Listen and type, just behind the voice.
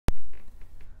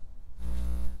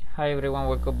Hi everyone,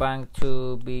 welcome back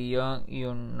to Beyond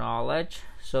Your Knowledge.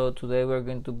 So today we're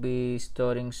going to be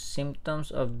studying symptoms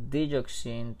of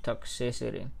digoxin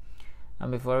toxicity.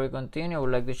 And before we continue, I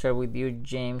would like to share with you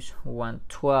James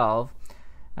 1:12,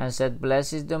 and said,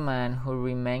 "Blessed is the man who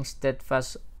remains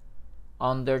steadfast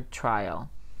under trial.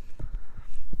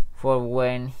 For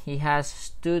when he has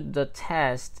stood the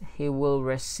test, he will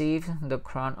receive the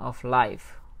crown of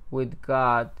life with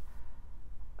God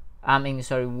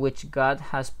which God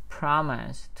has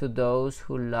promised to those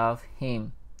who love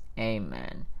Him."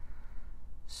 Amen.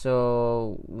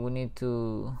 So we need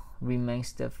to remain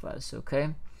steadfast.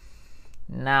 Okay.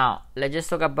 Now let's just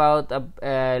talk about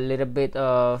a little bit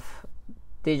of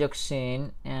digoxin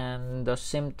and the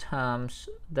symptoms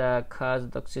that cause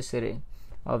toxicity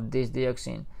of this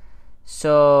digoxin.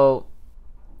 So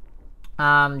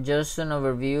just an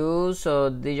overview. So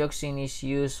digoxin is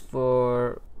used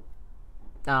for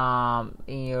when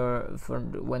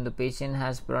the patient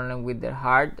has problem with their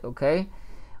heart. Okay,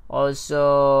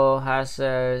 also has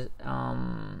a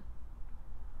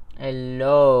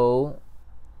low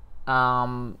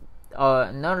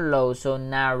or not low, so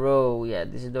narrow, yeah,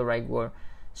 this is the right word,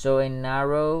 so a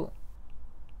narrow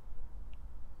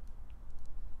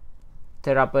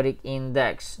therapeutic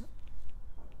index.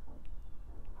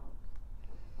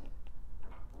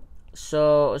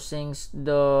 So since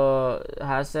the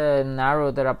has a narrow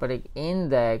therapeutic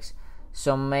index,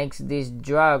 so makes this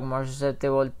drug more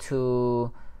susceptible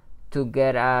to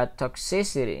get a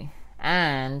toxicity.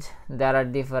 And there are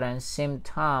different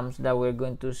symptoms that we're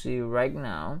going to see right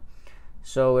now.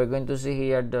 So we're going to see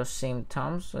here the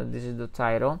symptoms. So this is the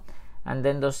title, and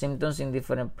then the symptoms in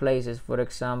different places. For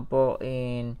example,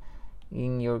 in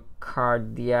your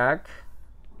cardiac.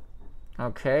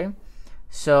 Okay.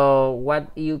 So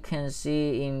what you can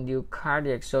see in your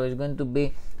cardiac, so it's going to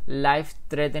be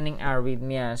life-threatening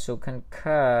arrhythmia, so can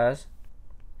cause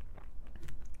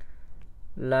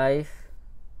threatening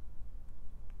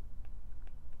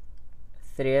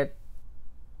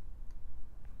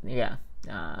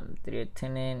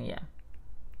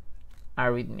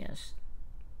arrhythmias.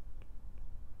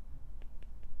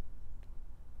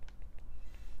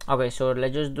 Okay, so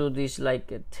let's just do this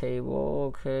like a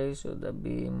table. Okay, so that'd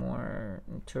be more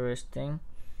interesting.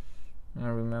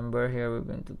 Now remember, here we're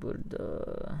going to put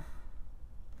the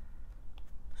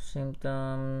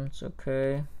symptoms.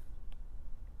 Okay,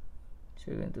 so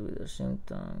we're going to do the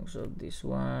symptoms of this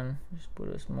one. Just put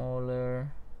a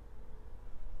smaller.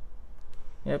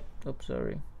 Yep. Oops,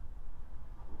 sorry.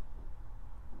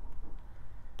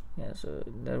 Yeah, so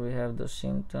there we have the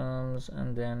symptoms,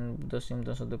 and then the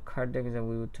symptoms of the cardiac that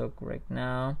we will talk right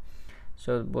now.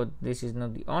 So, but this is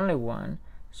not the only one.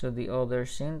 So the other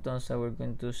symptoms that we're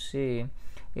going to see,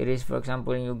 it is, for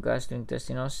example, in your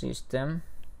gastrointestinal system.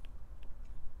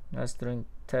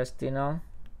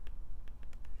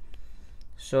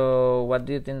 So what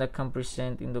do you think that can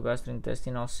present in the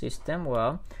gastrointestinal system?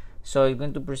 Well, so it's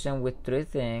going to present with three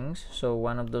things. So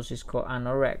one of those is called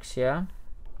anorexia.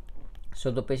 So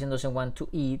the patient doesn't want to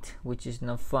eat, which is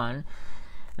not fun,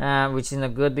 which is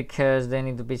not good, because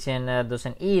then the patient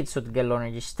doesn't eat, so to get low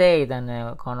energy state,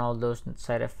 and con all those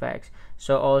side effects.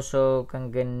 So also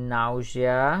can get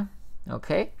nausea.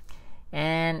 Okay,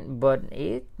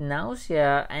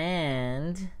 nausea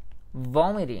and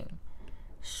vomiting.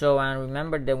 So, and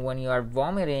remember that when you are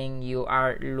vomiting, you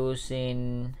are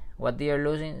losing, what you are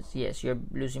losing? Yes, you're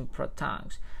losing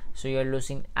protons. So you're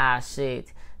losing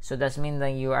acid. So that means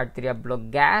that your arterial blood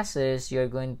gases, you're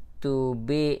going to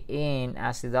be in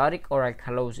acidotic or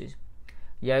alkalosis.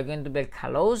 You're going to be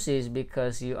alkalosis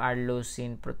because you are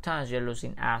losing protons, you're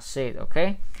losing acid.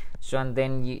 Okay, so and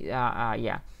then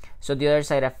so the other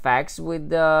side effects with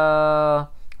the,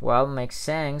 well, makes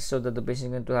sense, so that the patient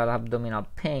is going to have abdominal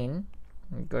pain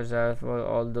because of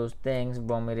all those things,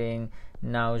 vomiting,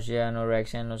 nausea,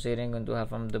 anorexia, nausea, going to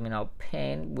have abdominal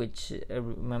pain, which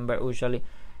remember usually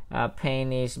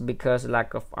pain is because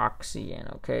lack of oxygen.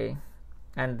 Okay,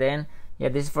 and then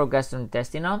this is for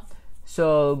gastrointestinal.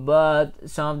 So but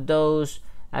some of those,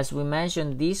 as we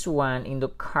mentioned, this one in the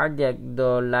cardiac,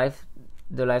 the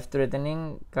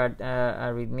life-threatening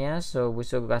arrhythmia. So we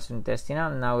saw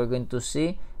gastrointestinal. Now we're going to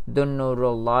see the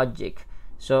neurologic.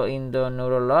 So in the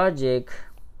neurologic,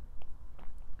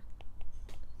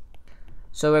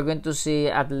 so we're going to see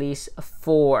at least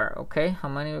 4. Okay, how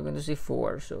many we're going to see?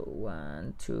 4. So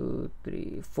 1, 2,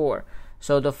 3, 4.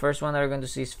 So the first one that we're going to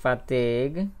see is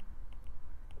fatigue.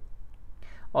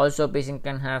 Also, patient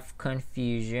can have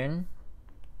confusion,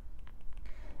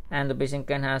 and the patient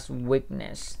can have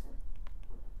weakness.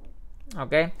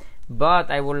 Okay,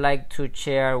 but I would like to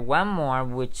share one more,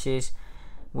 which is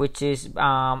which is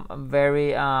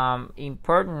very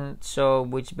important, so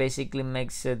which basically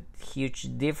makes a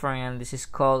huge difference, and this is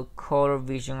called color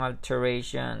vision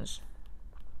alterations.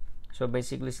 So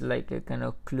basically it's like a kind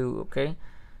of clue. Okay,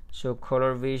 so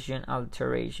color vision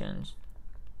alterations.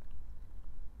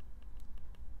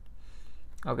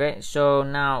 Okay, so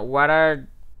now what are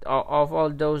of all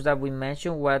those that we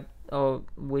mentioned, what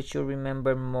we should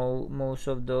remember most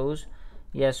of those?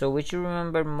 Yeah, so we should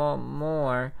remember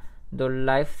more the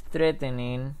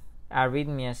life-threatening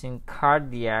arrhythmias in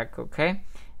cardiac. Okay,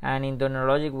 and in the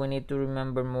neurologic we need to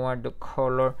remember more the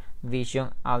color vision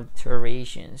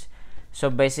alterations. So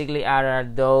basically are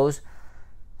those.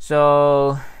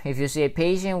 So if you see a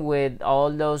patient with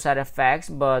all those side effects,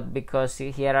 but because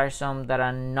here are some that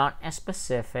are not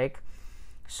specific,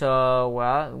 so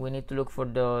well, we need to look for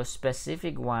the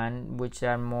specific one, which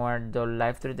are more the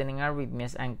life-threatening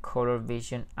arrhythmias and color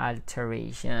vision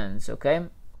alterations. Okay.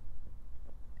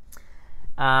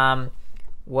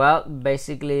 Well,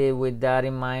 basically with that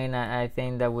in mind, I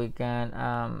think that we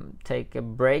can take a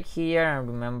break here, and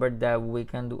remember that we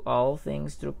can do all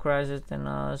things through Christ in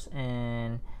us.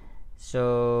 And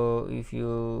so if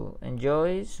you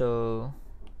enjoy, so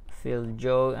feel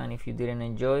joy, and if you didn't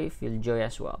enjoy, feel joy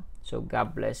as well. So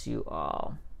God bless you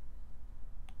all.